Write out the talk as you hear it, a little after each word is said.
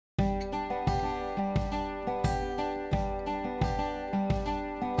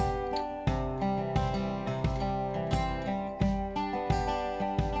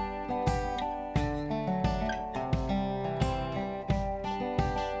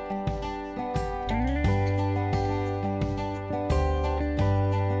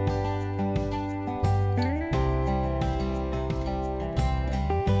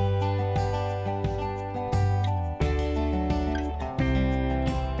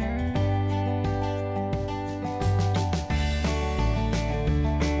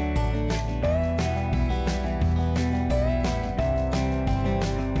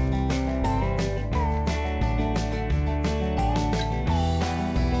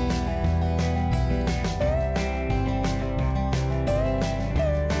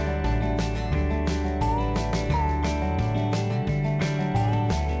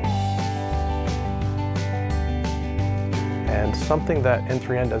something that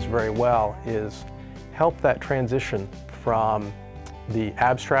N3N does very well is help that transition from the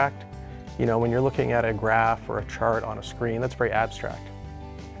abstract. You know, when you're looking at a graph or a chart on a screen, that's very abstract.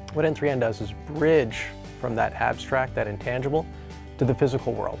 What N3N does is bridge from that abstract, that intangible, to the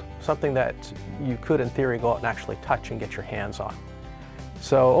physical world, something that you could in theory go out and actually touch and get your hands on.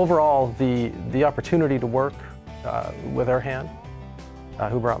 So overall, the opportunity to work with Erhan,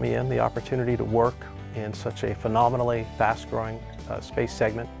 who brought me in, the opportunity to work in such a phenomenally fast-growing space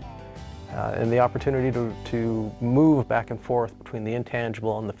segment, and the opportunity to move back and forth between the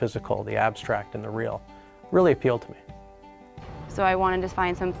intangible and the physical, the abstract and the real, really appealed to me. So I wanted to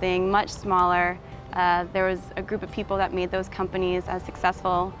find something much smaller. There was a group of people that made those companies as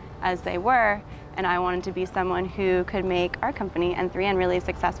successful as they were, and I wanted to be someone who could make our company, N3N, really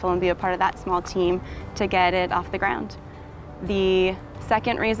successful and be a part of that small team to get it off the ground. The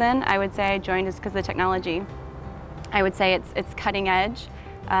second reason I would say I joined is because of the technology. I would say it's cutting edge.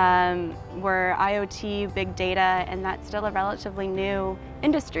 We're IoT, big data, and that's still a relatively new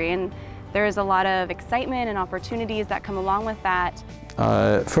industry, and there's a lot of excitement and opportunities that come along with that.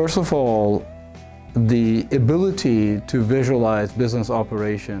 First of all, the ability to visualize business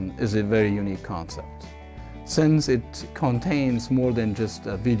operation is a very unique concept. Since it contains more than just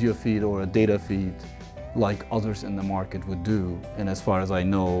a video feed or a data feed like others in the market would do, and as far as I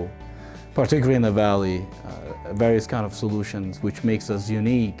know, particularly in the Valley, various kind of solutions which makes us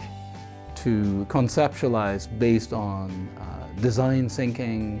unique to conceptualize based on design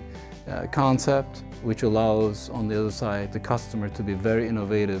thinking concept, which allows on the other side the customer to be very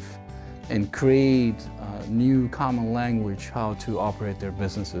innovative and create new common language how to operate their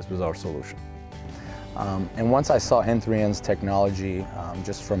businesses with our solution. And once I saw N3N's technology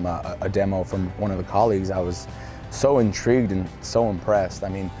just from a demo from one of the colleagues, I was so intrigued and so impressed. I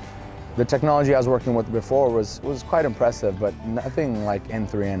mean, the technology I was working with before was quite impressive, but nothing like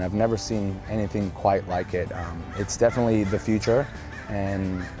N3N. I've never seen anything quite like it. It's definitely the future,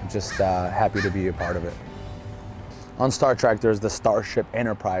 and just happy to be a part of it. On Star Trek, there's the Starship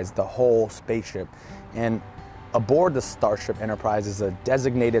Enterprise, the whole spaceship, and aboard the Starship Enterprise is a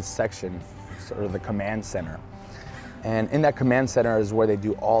designated section, sort of the command center. And in that command center is where they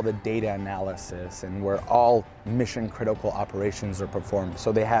do all the data analysis and where all mission critical operations are performed.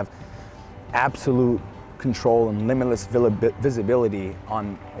 So they have absolute control and limitless visibility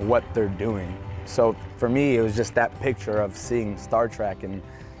on what they're doing. So for me, it was just that picture of seeing Star Trek, and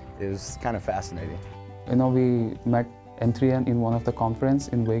it was kind of fascinating. You know, we met N3N in one of the conference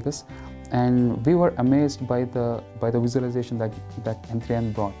in Vegas, and we were amazed by the visualization that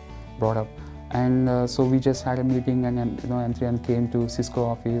N3N brought up. And so we just had a meeting, and you know, N3N came to Cisco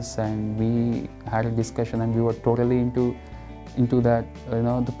office, and we had a discussion, and we were totally into that, you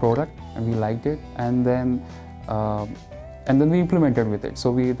know, the product, and we liked it, and then we implemented with it.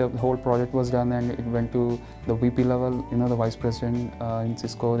 So the whole project was done, and it went to the VP level, you know, the vice president in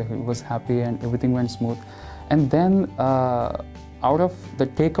Cisco. He was happy, and everything went smooth. And then out of the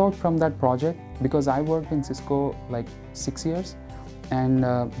takeout from that project, because I worked in Cisco like 6 years, and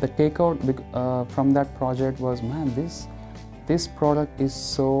the takeout from that project was, man, this product is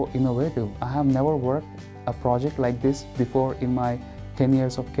so innovative. I have never worked a project like this before in my 10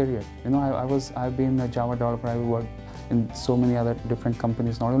 years of career. You know, I've been a Java developer. I worked in so many other different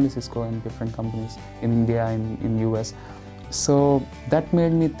companies, not only Cisco, in different companies in India and in US. So that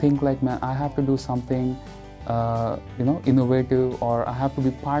made me think like, man, I have to do something you know, innovative, or I have to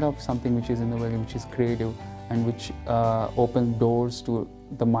be part of something which is innovative, which is creative, and which opens doors to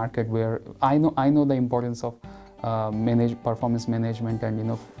the market, where I know the importance of performance management, and you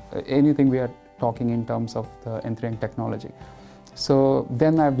know, anything we are talking in terms of the N3N technology. So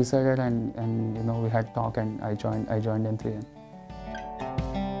then I've decided, and you know, we had talk, and I joined N3N.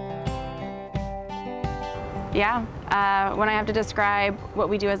 Yeah, when I have to describe what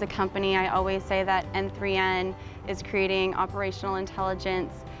we do as a company, I always say that N3N is creating operational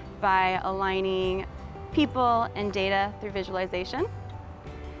intelligence by aligning people and data through visualization.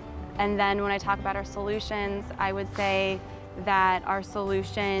 And then when I talk about our solutions, I would say that our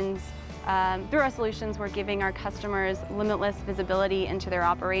solutions, through our solutions, we're giving our customers limitless visibility into their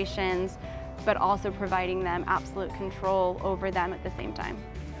operations, but also providing them absolute control over them at the same time.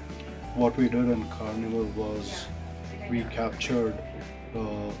 What we did in Carnival was we captured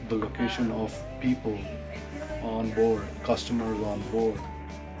the location of people on board, customers on board,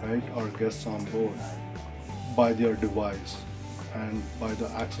 right, or guests on board, by their device and by the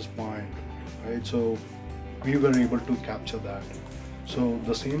access point, right? So we were able to capture that. So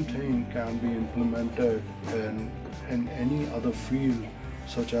the same thing can be implemented in any other field,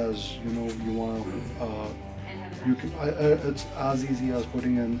 such as, you know, you want to You can, it's as easy as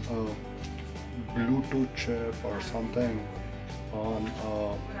putting in a Bluetooth chip or something on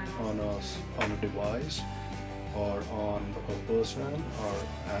a device or on a person or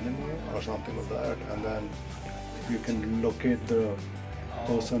animal or something like that, and then you can locate the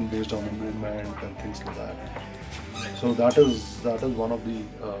person based on the movement and things like that. So that is one of the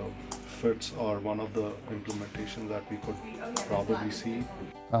fits or one of the implementations that we could probably see.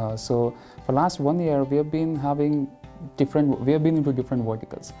 So for last 1 year, we have been into different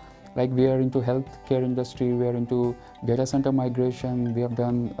verticals. Like we are into healthcare industry, we are into data center migration, we have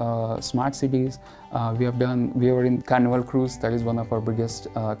done smart cities, we were in Carnival Cruise, that is one of our biggest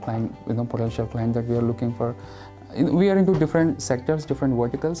client, potential client that we are looking for. We are into different sectors, different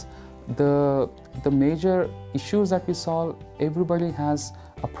verticals. The major issues that we solve, everybody has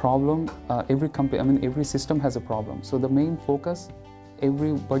a problem. Every company, every system has a problem. So the main focus,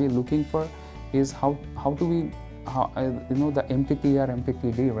 everybody looking for, is how do we, the MTTR,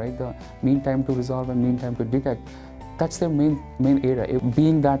 MTTD, right? The mean time to resolve and mean time to detect. That's their main area.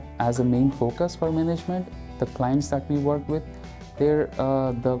 Being that as a main focus for management, the clients that we work with,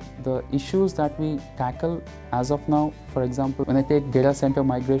 the issues that we tackle as of now, for example, when I take data center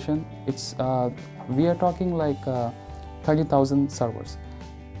migration, it's we are talking like 30,000 servers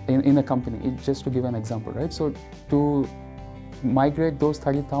in a company, just to give an example, right? So to migrate those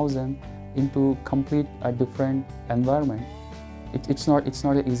 30,000 into complete a different environment, it's not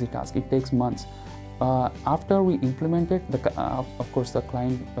an easy task. It takes months. After we implement it, of course the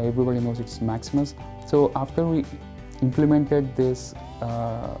client, everybody knows it's Maximus. So after we implemented this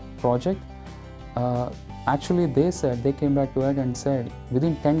project, actually they came back to us and said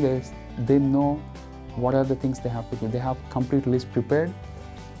within 10 days they know what are the things they have to do. They have complete list prepared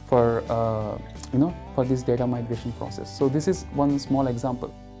for for this data migration process. So this is one small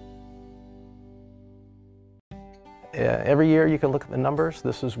example. Every year you can look at the numbers.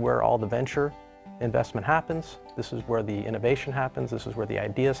 This is where all the venture investment happens. This is where the innovation happens. This is where the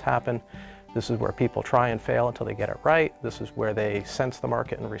ideas happen. This is where people try and fail until they get it right. This is where they sense the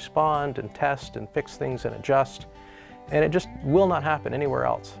market and respond and test and fix things and adjust. And it just will not happen anywhere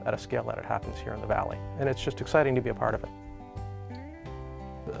else at a scale that it happens here in the Valley. And it's just exciting to be a part of it.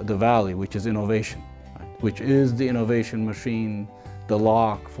 The Valley, which is innovation, right? Which is the innovation machine, the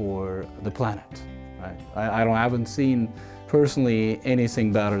lock for the planet. Right? I haven't seen personally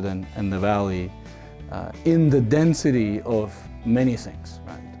anything better than in the Valley in the density of many things,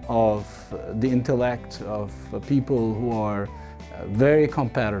 right? Of the intellect, of people who are very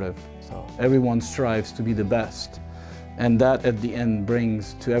competitive. So everyone strives to be the best. And that at the end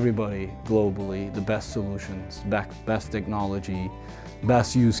brings to everybody globally the best solutions, best technology,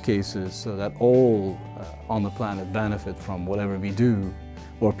 best use cases, so that all on the planet benefit from whatever we do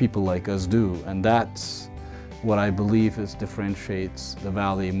or people like us do. And that's what I believe differentiates the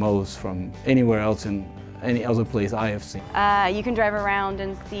Valley most from anywhere else in any other place I have seen. You can drive around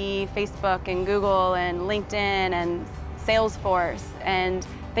and see Facebook and Google and LinkedIn and Salesforce, and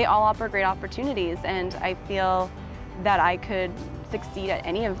they all offer great opportunities, and I feel that I could succeed at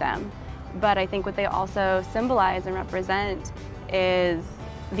any of them. But I think what they also symbolize and represent is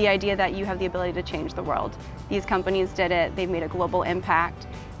the idea that you have the ability to change the world. These companies did it, they've made a global impact,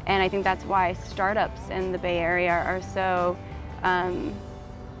 and I think that's why startups in the Bay Area are so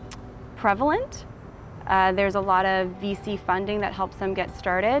prevalent. There's a lot of VC funding that helps them get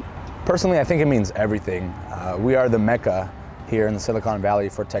started. Personally, I think it means everything. We are the Mecca here in the Silicon Valley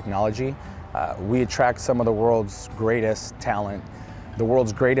for technology. We attract some of the world's greatest talent. The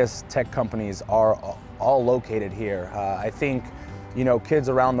world's greatest tech companies are all located here. I think, kids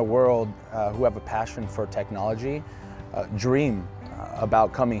around the world who have a passion for technology dream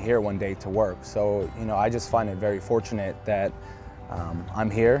about coming here one day to work. So, I just find it very fortunate that I'm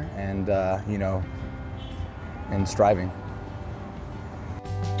here and, and striving.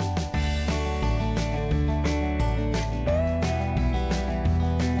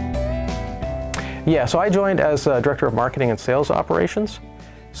 Yeah, so I joined as Director of Marketing and Sales Operations.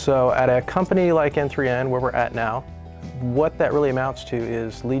 So at a company like N3N, where we're at now, what that really amounts to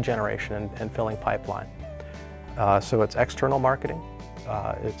is lead generation and filling pipeline. So it's external marketing,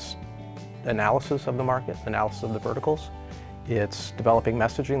 it's analysis of the market, analysis of the verticals, it's developing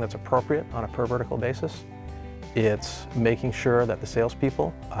messaging that's appropriate on a per vertical basis, it's making sure that the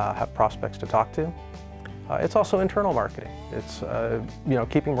salespeople have prospects to talk to. It's also internal marketing. It's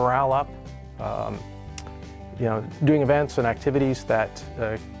keeping morale up, doing events and activities that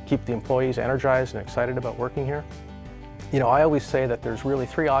keep the employees energized and excited about working here. I always say that there's really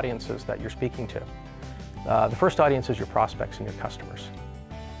three audiences that you're speaking to. The first audience is your prospects and your customers.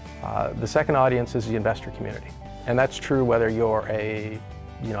 The second audience is the investor community. And that's true whether you're a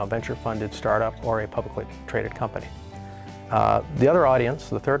venture-funded startup or a publicly traded company. The other audience,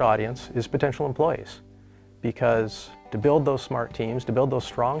 the third audience, is potential employees. Because to build those smart teams, to build those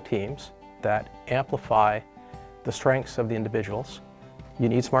strong teams that amplify the strengths of the individuals, you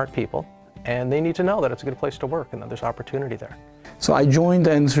need smart people, and they need to know that it's a good place to work and that there's opportunity there. So I joined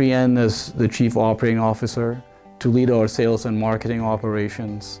N3N as the Chief Operating Officer to lead our sales and marketing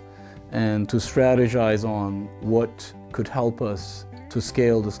operations and to strategize on what could help us to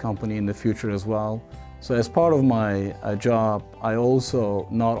scale this company in the future as well. So as part of my job, I also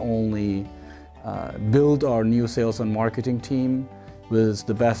not only build our new sales and marketing team with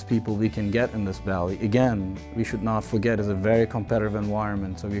the best people we can get in this valley. Again, we should not forget it's a very competitive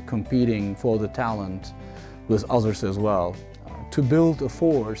environment, so we're competing for the talent with others as well. To build a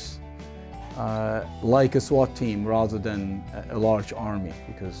force like a SWAT team rather than a large army,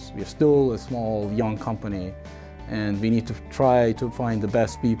 because we're still a small, young company and we need to try to find the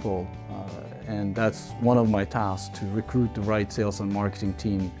best people. And that's one of my tasks, to recruit the right sales and marketing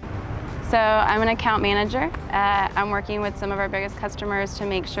team. So I'm an account manager. I'm working with some of our biggest customers to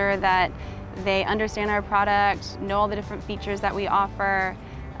make sure that they understand our product, know all the different features that we offer,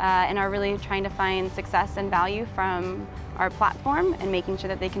 and are really trying to find success and value from our platform and making sure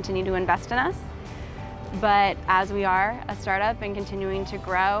that they continue to invest in us. But as we are a startup and continuing to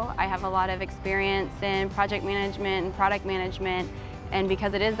grow, I have a lot of experience in project management and product management, and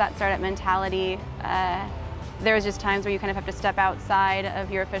because it is that startup mentality, there's just times where you kind of have to step outside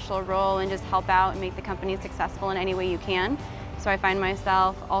of your official role and just help out and make the company successful in any way you can. So I find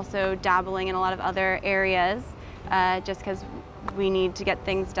myself also dabbling in a lot of other areas just because we need to get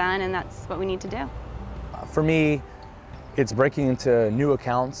things done, and that's what we need to do. For me, it's breaking into new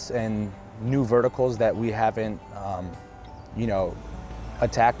accounts and new verticals that we haven't,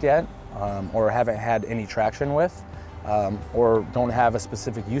 attacked yet, or haven't had any traction with, or don't have a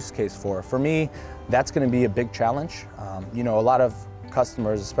specific use case for. For me, that's going to be a big challenge. A lot of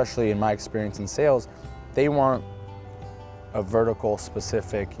customers, especially in my experience in sales, they want a vertical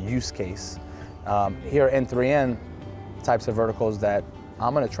specific use case. Here at N3N, types of verticals that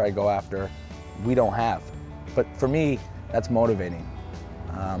I'm going to try to go after, we don't have. But for me, that's motivating.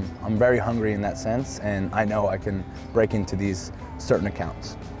 I'm very hungry in that sense, and I know I can break into these certain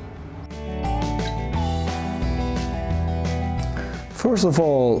accounts. First of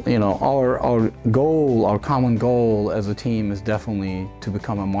all, our goal, our common goal as a team is definitely to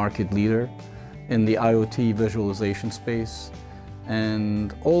become a market leader in the IoT visualization space,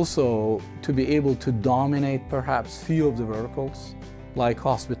 and also to be able to dominate perhaps few of the verticals like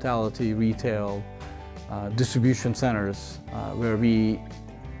hospitality, retail, distribution centers, where we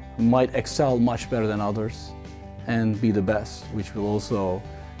might excel much better than others and be the best, which will also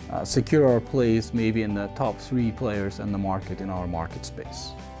secure our place maybe in the top 3 players in the market, in our market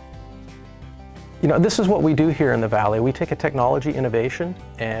space. This is what we do here in the Valley. We take a technology innovation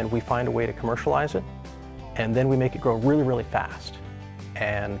and we find a way to commercialize it, and then we make it grow really, really fast.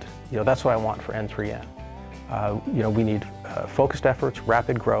 And that's what I want for N3N. We need focused efforts,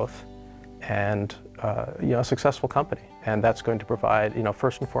 rapid growth, and a successful company. And that's going to provide,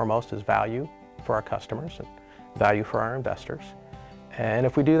 first and foremost, is value for our customers and value for our investors. And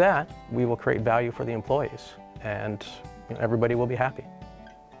if we do that, we will create value for the employees, and everybody will be happy.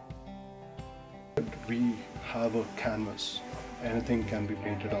 We have a canvas. Anything can be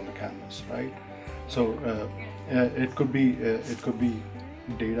painted on the canvas, right? So it could be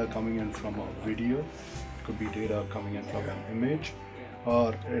data coming in from a video, it could be data coming in from an image,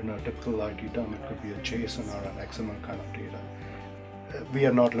 or in a typical IT term, it could be a JSON or an XML kind of data. We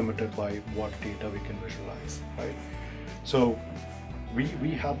are not limited by what data we can visualize, right? So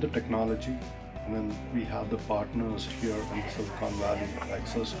we have the technology, and then we have the partners here in Silicon Valley like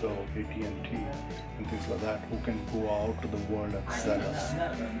Cisco, AT&T, and things like that, who can go out to the world and sell us,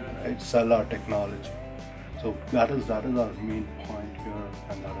 right? Sell our technology. So that is our main point here,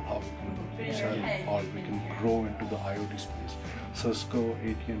 and that is how we can sell, or we can grow into the IoT space. Cisco,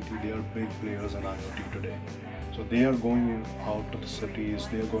 AT&T, they are big players in IoT today. So they are going out to the cities,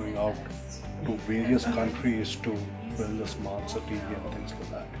 they are going out to various countries to build a smart city and things like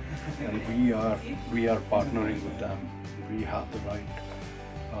that. And we are partnering with them. We have the right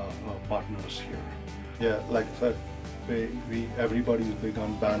partners here. Yeah, like I said, everybody is big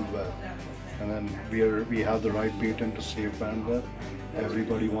on bandwidth, and then we have the right patent to save bandwidth.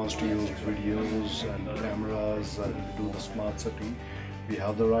 Everybody wants to use videos and cameras and do the smart city. We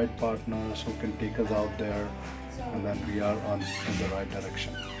have the right partners who can take us out there and then we are in the right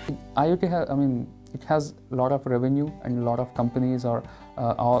direction. IoT has, it has a lot of revenue, and a lot of companies are,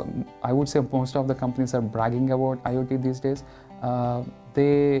 I would say most of the companies are bragging about IoT these days.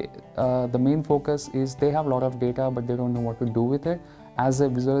 The main focus is they have a lot of data, but they don't know what to do with it. As a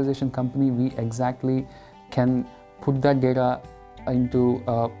visualization company, we exactly can put that data into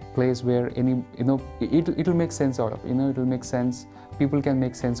a place where it'll make sense out of, it'll make sense. People can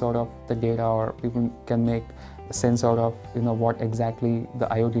make sense out of the data, or people can make sense out of, what exactly the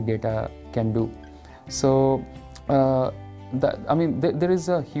IoT data can do. So, there is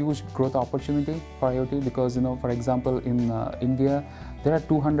a huge growth opportunity for IoT because, for example, in India, there are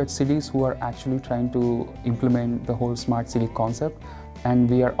 200 cities who are actually trying to implement the whole smart city concept, and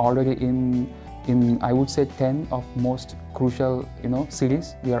we are already in I would say 10 of most crucial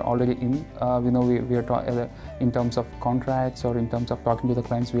cities. We are already in. We are in terms of contracts or in terms of talking to the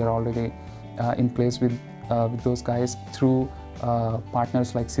clients. We are already in place with those guys through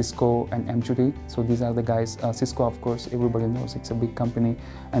partners like Cisco and M2T. So these are the guys. Cisco, of course, everybody knows it's a big company,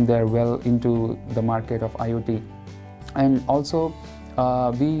 and they're well into the market of IoT. And also,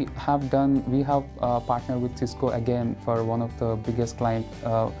 we have partnered with Cisco again for one of the biggest client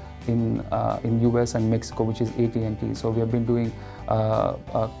in US and Mexico, which is AT&T. So we have been doing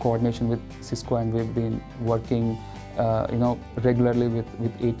coordination with Cisco, and we've been working regularly with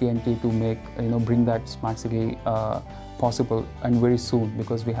AT&T to make bring that smart city possible, and very soon,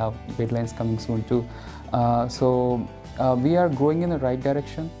 because we have deadlines coming soon too. So we are growing in the right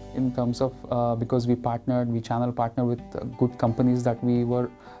direction in terms of because we channel partner with good companies that we were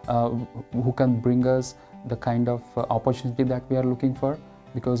who can bring us the kind of opportunity that we are looking for,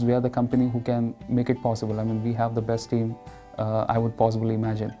 because we are the company who can make it possible. We have the best team I would possibly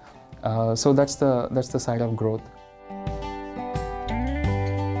imagine. So that's the side of growth.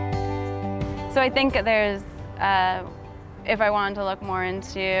 So I think there's, if I wanted to look more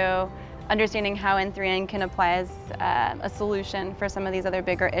into understanding how N3N can apply as a solution for some of these other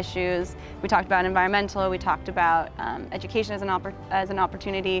bigger issues. We talked about environmental, we talked about education as an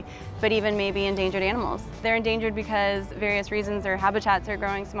opportunity, but even maybe endangered animals. They're endangered because various reasons, their habitats are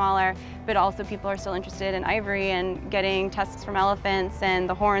growing smaller, but also people are still interested in ivory and getting tusks from elephants and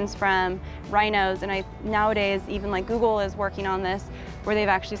the horns from rhinos. And nowadays, even like Google is working on this, where they've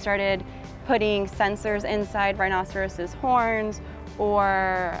actually started putting sensors inside rhinoceroses' horns,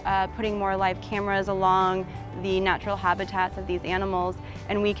 or putting more live cameras along the natural habitats of these animals,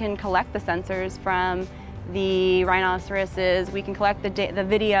 and we can collect the sensors from the rhinoceroses. We can collect the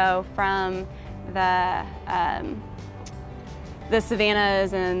video from the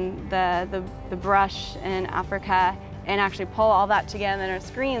savannas and the brush in Africa, and actually pull all that together on a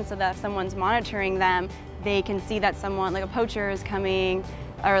screen so that if someone's monitoring them, they can see that someone, like a poacher, is coming,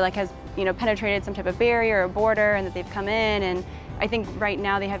 or like has penetrated some type of barrier or border, and that they've come in. And I think right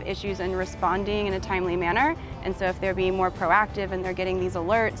now they have issues in responding in a timely manner, and so if they're being more proactive and they're getting these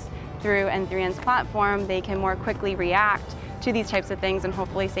alerts through N3N's platform, they can more quickly react to these types of things and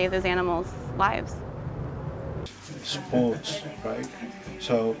hopefully save those animals' lives. Sports, right?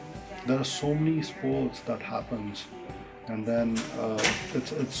 So there are so many sports that happens, and then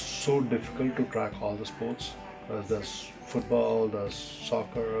it's so difficult to track all the sports. There's football, there's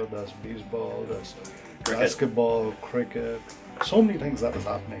soccer, there's baseball, there's basketball, cricket, so many things that is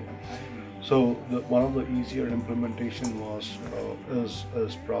happening. So one of the easier implementation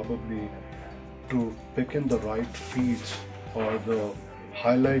is probably to pick in the right feeds, or the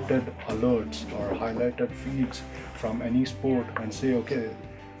highlighted alerts or highlighted feeds from any sport, and say, okay,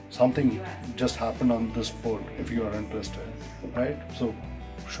 something just happened on this sport if you are interested, right? So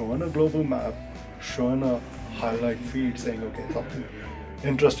showing a global map, showing a highlight feed saying, okay, something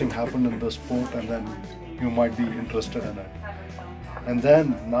interesting happened in this sport, and then you might be interested in it. And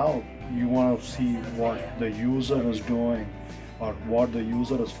then now you want to see what the user is doing, or what the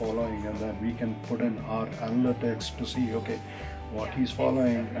user is following, and then we can put in our analytics to see, okay, what he's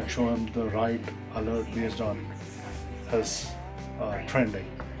following, and show him the right alert based on his trending,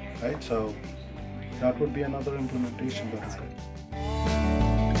 right? So that would be another implementation that is good.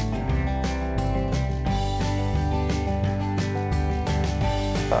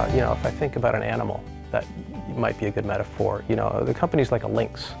 If I think about an animal, that might be a good metaphor. The company's like a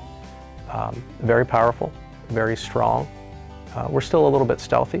lynx, very powerful, very strong. We're still a little bit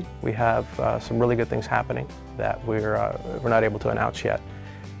stealthy. We have some really good things happening that we're not able to announce yet.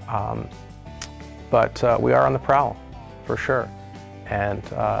 But we are on the prowl, for sure. And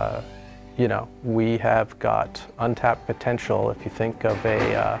we have got untapped potential. If you think of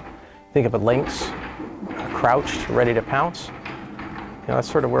a lynx crouched, ready to pounce, that's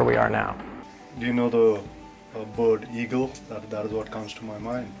sort of where we are now. Do you know the bird, eagle. That is what comes to my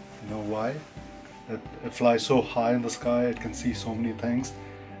mind. You know why? It flies so high in the sky, it can see so many things,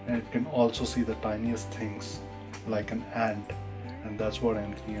 and it can also see the tiniest things like an ant, and that's what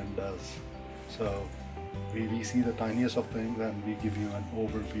N3N does. So we see the tiniest of things and we give you an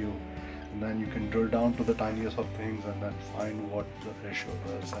overview, and then you can drill down to the tiniest of things and then find what the issue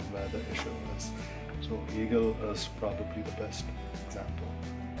is and where the issue is. So Eagle is probably the best example.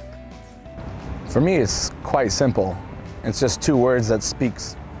 For me, it's quite simple. It's just two words that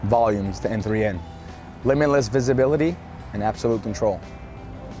speaks volumes to N3N. Limitless visibility and absolute control.